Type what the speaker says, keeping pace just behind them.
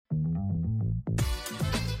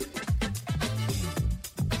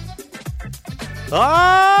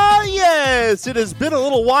Ah, yes, it has been a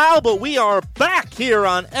little while, but we are back here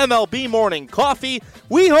on MLB Morning Coffee.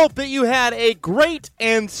 We hope that you had a great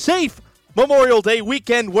and safe Memorial Day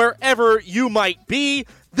weekend wherever you might be.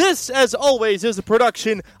 This, as always, is a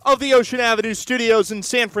production of the Ocean Avenue Studios in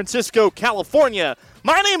San Francisco, California.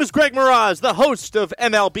 My name is Greg Miraz, the host of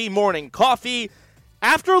MLB Morning Coffee.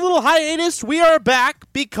 After a little hiatus, we are back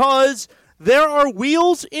because there are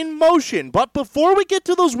wheels in motion. But before we get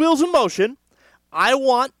to those wheels in motion, I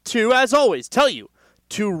want to, as always, tell you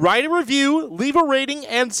to write a review, leave a rating,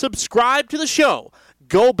 and subscribe to the show.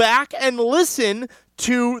 Go back and listen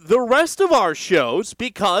to the rest of our shows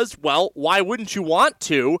because, well, why wouldn't you want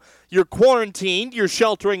to? You're quarantined, you're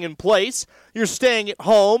sheltering in place, you're staying at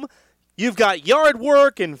home, you've got yard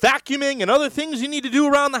work and vacuuming and other things you need to do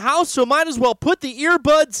around the house, so might as well put the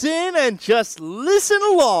earbuds in and just listen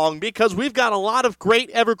along because we've got a lot of great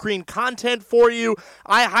evergreen content for you.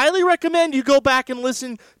 I highly recommend you go back and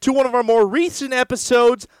listen to one of our more recent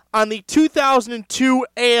episodes on the 2002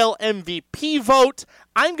 AL MVP vote.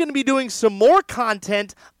 I'm going to be doing some more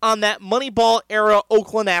content on that Moneyball-era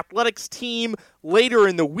Oakland Athletics team later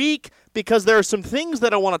in the week because there are some things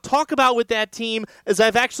that I want to talk about with that team as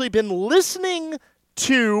I've actually been listening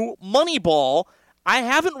to Moneyball. I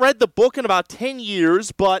haven't read the book in about 10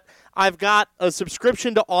 years, but I've got a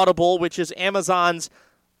subscription to Audible, which is Amazon's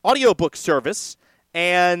audiobook service,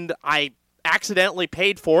 and I accidentally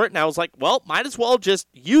paid for it, and I was like, well, might as well just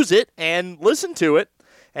use it and listen to it.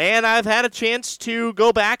 And I've had a chance to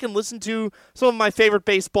go back and listen to some of my favorite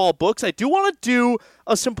baseball books. I do want to do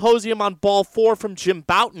a symposium on Ball 4 from Jim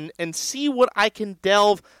Bouton and see what I can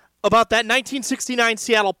delve about that 1969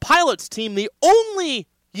 Seattle Pilots team, the only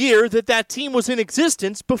year that team was in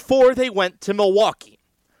existence before they went to Milwaukee.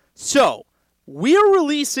 So, we're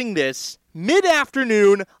releasing this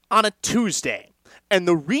mid-afternoon on a Tuesday. And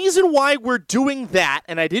the reason why we're doing that,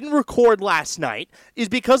 and I didn't record last night, is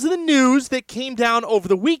because of the news that came down over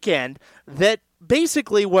the weekend that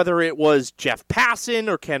basically whether it was Jeff Passan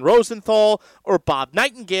or Ken Rosenthal or Bob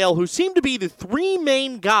Nightingale, who seem to be the three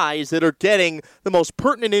main guys that are getting the most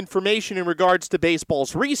pertinent information in regards to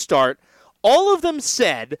baseball's restart, all of them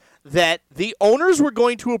said that the owners were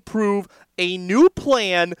going to approve a new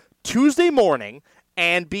plan Tuesday morning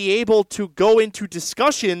and be able to go into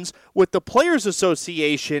discussions with the Players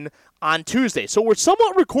Association on Tuesday. So we're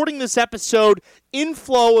somewhat recording this episode in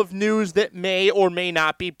flow of news that may or may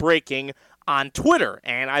not be breaking on Twitter.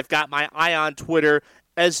 And I've got my eye on Twitter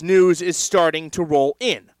as news is starting to roll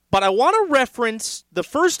in. But I want to reference the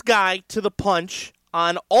first guy to the punch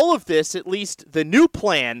on all of this, at least the new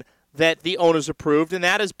plan that the owners approved, and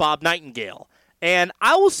that is Bob Nightingale. And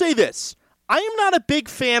I will say this. I am not a big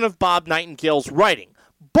fan of Bob Nightingale's writing,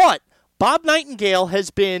 but Bob Nightingale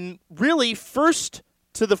has been really first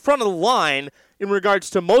to the front of the line in regards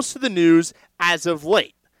to most of the news as of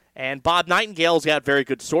late. And Bob Nightingale's got very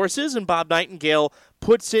good sources, and Bob Nightingale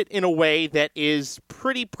puts it in a way that is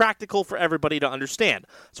pretty practical for everybody to understand.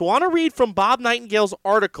 So I want to read from Bob Nightingale's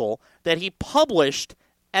article that he published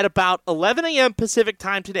at about 11 a.m. Pacific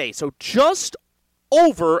time today, so just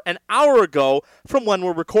over an hour ago from when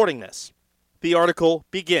we're recording this. The article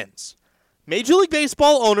begins. Major League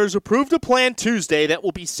Baseball owners approved a plan Tuesday that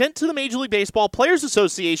will be sent to the Major League Baseball Players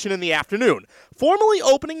Association in the afternoon, formally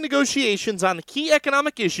opening negotiations on the key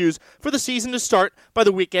economic issues for the season to start by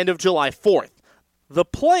the weekend of July 4th. The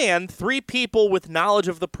plan, three people with knowledge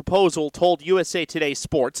of the proposal told USA Today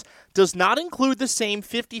Sports, does not include the same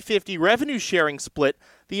 50-50 revenue sharing split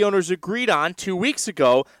the owners agreed on 2 weeks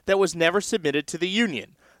ago that was never submitted to the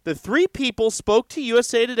union. The three people spoke to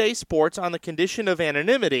USA Today Sports on the condition of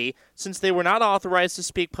anonymity since they were not authorized to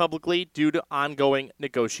speak publicly due to ongoing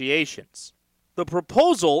negotiations. The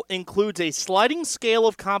proposal includes a sliding scale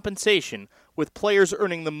of compensation, with players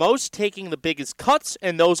earning the most taking the biggest cuts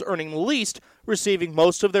and those earning the least receiving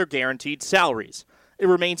most of their guaranteed salaries. It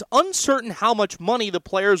remains uncertain how much money the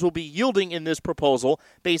players will be yielding in this proposal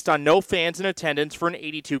based on no fans in attendance for an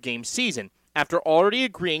 82-game season, after already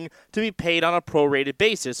agreeing to be paid on a prorated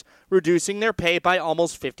basis, reducing their pay by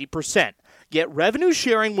almost 50%. Yet revenue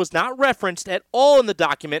sharing was not referenced at all in the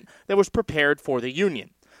document that was prepared for the union.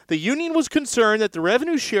 The union was concerned that the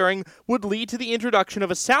revenue sharing would lead to the introduction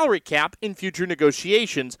of a salary cap in future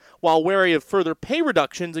negotiations, while wary of further pay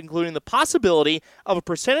reductions, including the possibility of a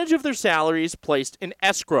percentage of their salaries placed in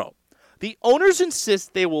escrow. The owners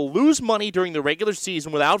insist they will lose money during the regular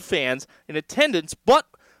season without fans in attendance, but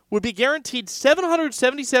would be guaranteed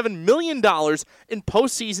 $777 million in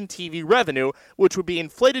postseason TV revenue, which would be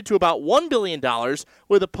inflated to about $1 billion,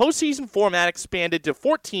 with the postseason format expanded to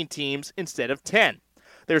 14 teams instead of 10.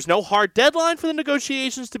 There's no hard deadline for the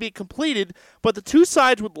negotiations to be completed, but the two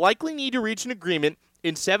sides would likely need to reach an agreement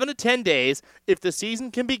in 7 to 10 days if the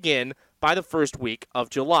season can begin by the first week of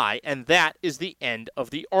July, and that is the end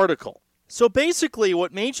of the article. So basically,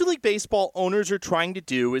 what Major League Baseball owners are trying to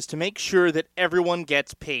do is to make sure that everyone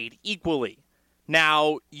gets paid equally.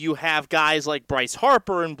 Now, you have guys like Bryce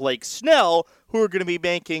Harper and Blake Snell who are going to be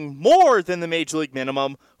making more than the Major League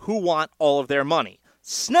minimum who want all of their money.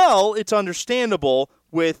 Snell, it's understandable,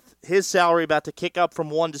 with his salary about to kick up from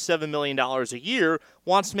 $1 to $7 million a year,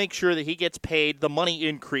 wants to make sure that he gets paid the money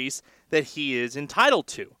increase that he is entitled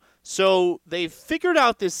to. So they've figured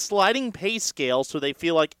out this sliding pay scale so they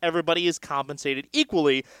feel like everybody is compensated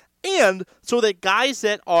equally, and so that guys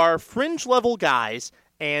that are fringe level guys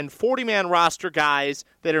and 40-man roster guys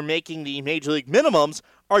that are making the Major League minimums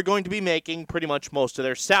are going to be making pretty much most of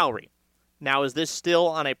their salary. Now, is this still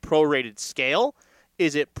on a prorated scale?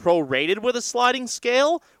 Is it prorated with a sliding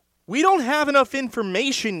scale? We don't have enough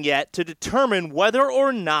information yet to determine whether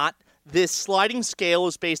or not this sliding scale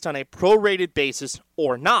is based on a prorated basis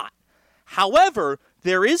or not. However,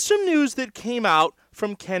 there is some news that came out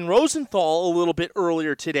from Ken Rosenthal a little bit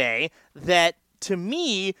earlier today that, to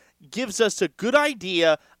me, gives us a good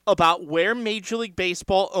idea about where Major League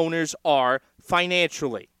Baseball owners are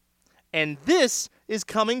financially. And this is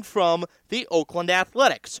coming from the Oakland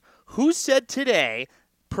Athletics, who said today,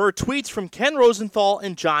 per tweets from Ken Rosenthal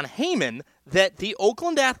and Jon Heyman, that the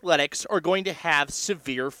Oakland Athletics are going to have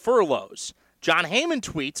severe furloughs. Jon Heyman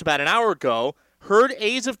tweets about an hour ago, heard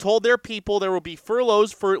A's have told their people there will be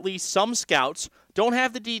furloughs for at least some scouts. Don't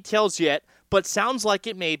have the details yet, but sounds like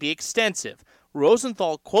it may be extensive.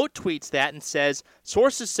 Rosenthal quote tweets that and says,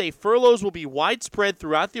 sources say furloughs will be widespread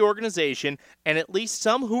throughout the organization and at least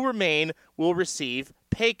some who remain will receive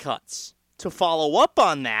pay cuts. To follow up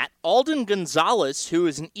on that, Alden Gonzalez, who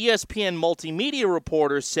is an ESPN multimedia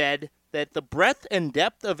reporter, said that the breadth and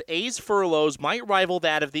depth of A's furloughs might rival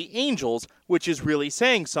that of the Angels, which is really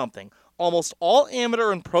saying something. Almost all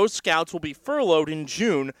amateur and pro scouts will be furloughed in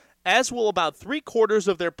June, as will about 3/4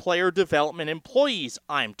 of their player development employees,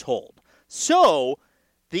 I'm told. So,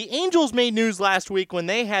 the Angels made news last week when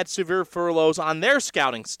they had severe furloughs on their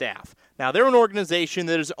scouting staff. Now, they're an organization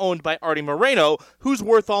that is owned by Artie Moreno, who's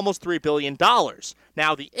worth almost $3 billion.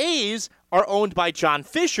 Now, the A's are owned by John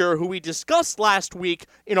Fisher, who we discussed last week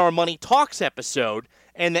in our Money Talks episode,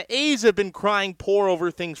 and the A's have been crying poor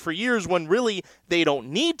over things for years when really they don't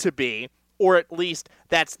need to be, or at least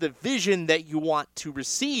that's the vision that you want to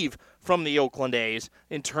receive from the Oakland A's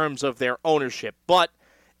in terms of their ownership. But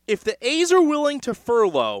if the A's are willing to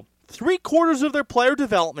furlough 3/4 of their player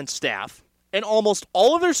development staff, and almost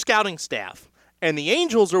all of their scouting staff, and the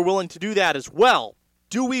Angels are willing to do that as well,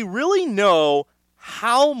 do we really know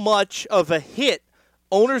how much of a hit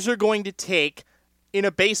owners are going to take in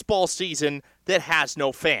a baseball season that has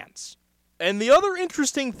no fans? And the other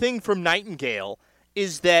interesting thing from Nightingale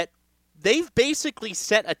is that they've basically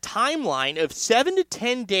set a timeline of 7 to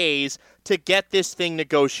 10 days to get this thing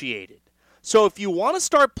negotiated. So if you want to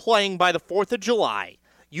start playing by the 4th of July,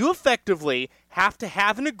 you effectively have to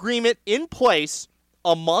have an agreement in place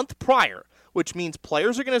a month prior, which means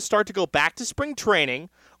players are going to start to go back to spring training,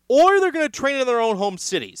 or they're going to train in their own home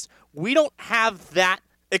cities. We don't have that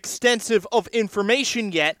extensive of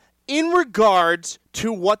information yet in regards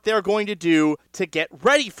to what they're going to do to get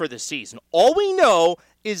ready for the season. All we know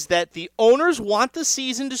is that the owners want the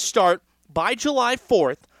season to start by July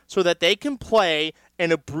 4th so that they can play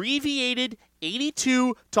an abbreviated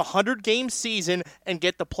 82 to 100 game season and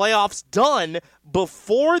get the playoffs done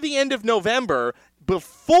before the end of November,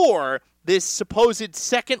 before this supposed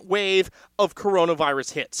second wave of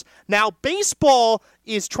coronavirus hits. Now, baseball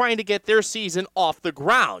is trying to get their season off the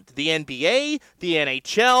ground. The NBA, the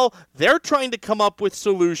NHL, they're trying to come up with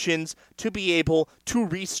solutions to be able to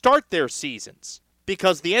restart their seasons,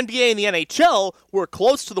 because the NBA and the NHL were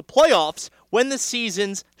close to the playoffs when the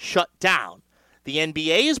seasons shut down. The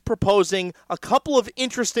NBA is proposing a couple of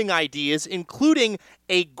interesting ideas, including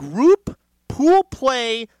a group pool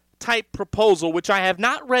play type proposal, which I have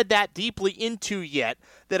not read that deeply into yet,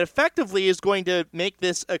 that effectively is going to make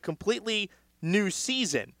this a completely new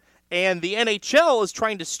season. And the NHL is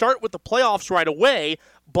trying to start with the playoffs right away,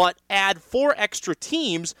 but add 4 extra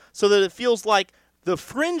teams so that it feels like the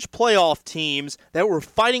fringe playoff teams that were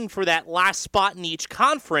fighting for that last spot in each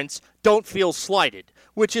conference don't feel slighted,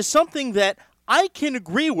 which is something that I can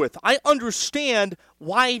agree with. I understand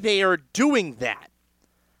why they are doing that.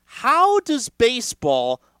 How does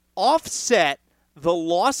baseball offset the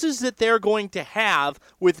losses that they're going to have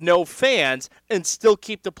with no fans and still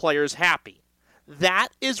keep the players happy? That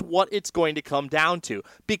is what it's going to come down to.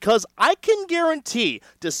 Because I can guarantee,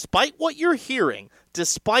 despite what you're hearing,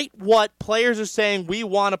 despite what players are saying we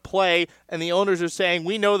want to play and the owners are saying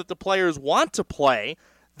we know that the players want to play,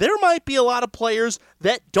 there might be a lot of players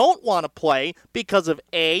that don't want to play because of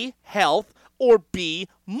A, health, or B,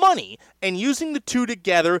 money, and using the two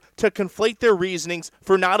together to conflate their reasonings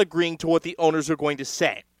for not agreeing to what the owners are going to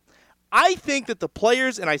say. I think that the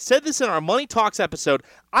players, and I said this in our Money Talks episode,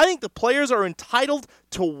 I think the players are entitled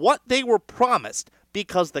to what they were promised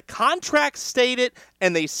because the contract stated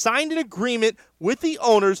and they signed an agreement with the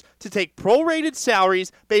owners to take prorated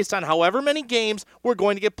salaries based on however many games were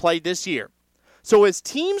going to get played this year. So as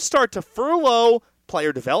teams start to furlough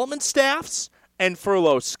player development staffs and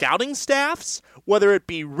furlough scouting staffs, whether it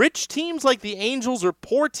be rich teams like the Angels or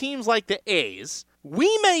poor teams like the A's,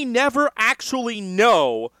 we may never actually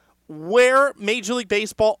know where Major League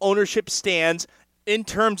Baseball ownership stands in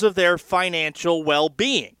terms of their financial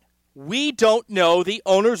well-being. We don't know. The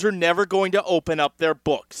owners are never going to open up their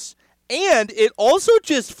books. And it also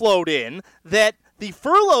just flowed in that the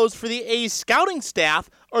furloughs for the A's scouting staff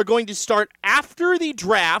are going to start after the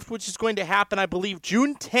draft, which is going to happen, I believe,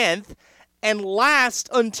 June 10th, and last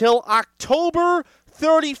until October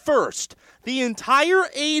 31st. The entire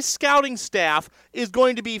A's scouting staff is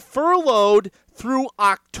going to be furloughed through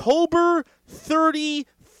October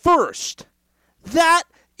 31st. That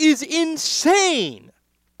is insane.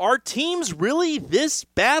 Are teams really this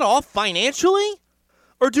bad off financially?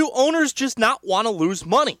 Or do owners just not want to lose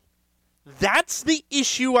money? That's the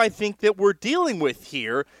issue I think that we're dealing with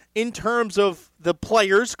here in terms of the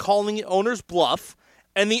players calling the owners bluff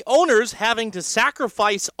and the owners having to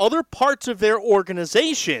sacrifice other parts of their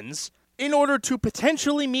organizations in order to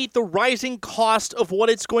potentially meet the rising cost of what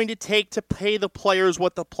it's going to take to pay the players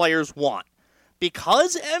what the players want.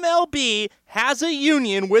 Because MLB has a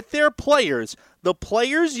union with their players, the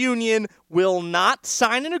players' union will not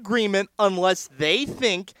sign an agreement unless they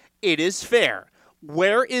think it is fair.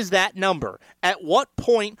 Where is that number? At what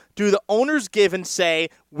point do the owners give and say,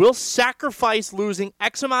 we'll sacrifice losing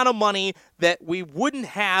X amount of money that we wouldn't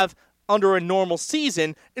have under a normal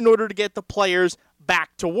season in order to get the players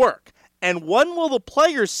back to work? And when will the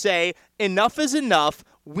players say, enough is enough,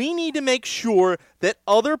 we need to make sure that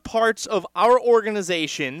other parts of our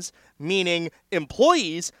organizations, meaning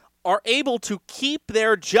employees, are able to keep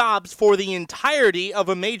their jobs for the entirety of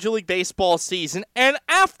a Major League Baseball season and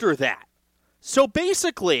after that? So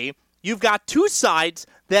basically, you've got two sides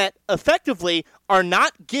that effectively are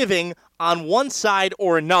not giving on one side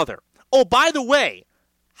or another. Oh, by the way,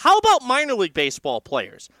 how about minor league baseball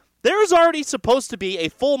players? There's already supposed to be a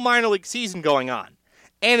full minor league season going on.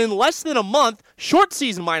 And in less than a month, short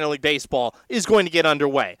season minor league baseball is going to get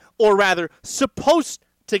underway. Or rather, supposed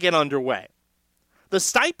to get underway. The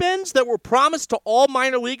stipends that were promised to all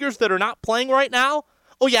minor leaguers that are not playing right now,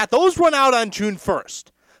 oh yeah, those run out on June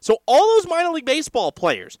 1st. So all those minor league baseball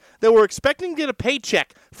players that were expecting to get a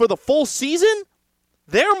paycheck for the full season,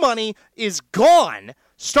 their money is gone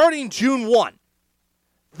starting June 1.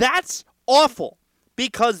 That's awful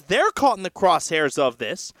because they're caught in the crosshairs of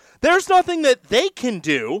this. There's nothing that they can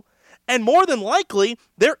do, and more than likely,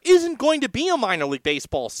 there isn't going to be a minor league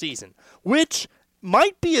baseball season, which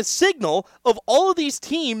might be a signal of all of these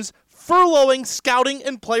teams furloughing scouting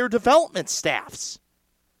and player development staffs.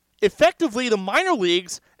 Effectively, the minor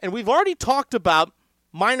leagues, and we've already talked about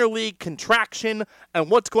minor league contraction and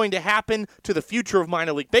what's going to happen to the future of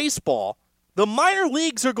minor league baseball, the minor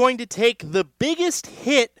leagues are going to take the biggest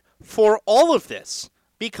hit for all of this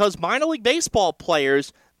because minor league baseball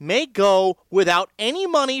players may go without any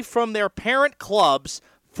money from their parent clubs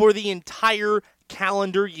for the entire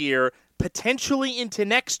calendar year, potentially into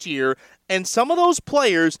next year, and some of those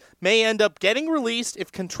players may end up getting released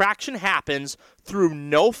if contraction happens through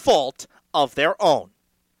no fault of their own.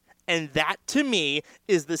 And that, to me,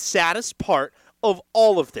 is the saddest part of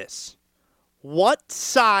all of this. What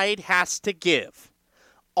side has to give?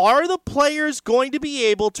 Are the players going to be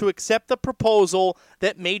able to accept the proposal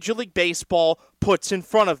that Major League Baseball puts in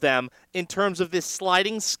front of them in terms of this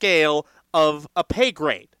sliding scale of a pay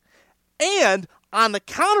grade? And on the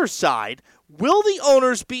counter side, will the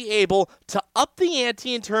owners be able to up the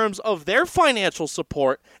ante in terms of their financial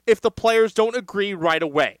support if the players don't agree right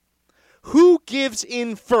away? Who gives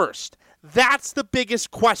in first? That's the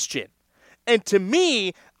biggest question. And to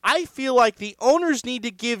me, I feel like the owners need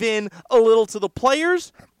to give in a little to the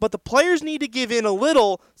players, but the players need to give in a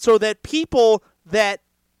little so that people that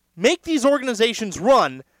make these organizations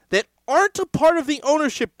run, that aren't a part of the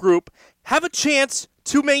ownership group, have a chance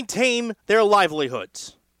to maintain their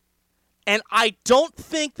livelihoods. And I don't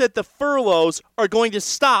think that the furloughs are going to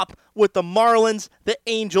stop with the Marlins, the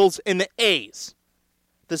Angels, and the A's.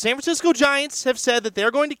 The San Francisco Giants have said that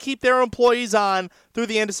they're going to keep their employees on through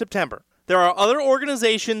the end of September. There are other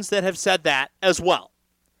organizations that have said that as well.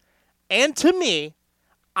 And to me,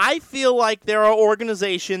 I feel like there are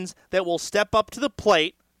organizations that will step up to the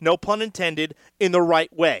plate, no pun intended, in the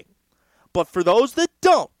right way. But for those that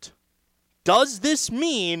don't, does this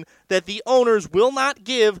mean that the owners will not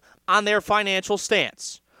give on their financial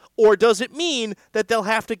stance? Or does it mean that they'll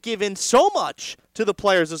have to give in so much to the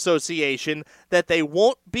Players Association that they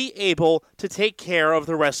won't be able to take care of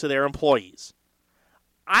the rest of their employees?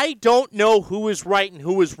 I don't know who is right and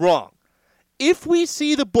who is wrong. If we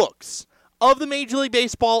see the books of the Major League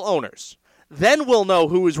Baseball owners, then we'll know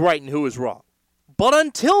who is right and who is wrong. But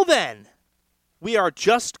until then, we are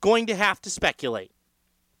just going to have to speculate.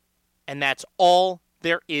 And that's all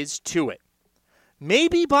there is to it.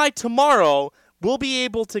 Maybe by tomorrow, we'll be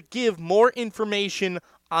able to give more information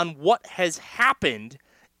on what has happened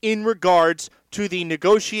in regards to the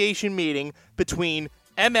negotiation meeting between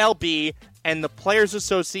MLB and the Players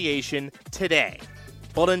Association today.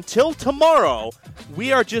 But until tomorrow,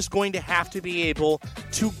 we are just going to have to be able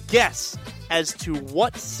to guess as to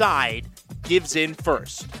what side gives in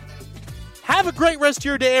first. Have a great rest of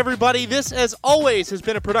your day, everybody. This, as always, has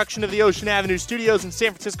been a production of the Ocean Avenue Studios in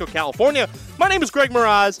San Francisco, California. My name is Greg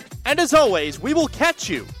Moraz, and as always, we will catch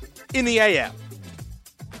you in the AM.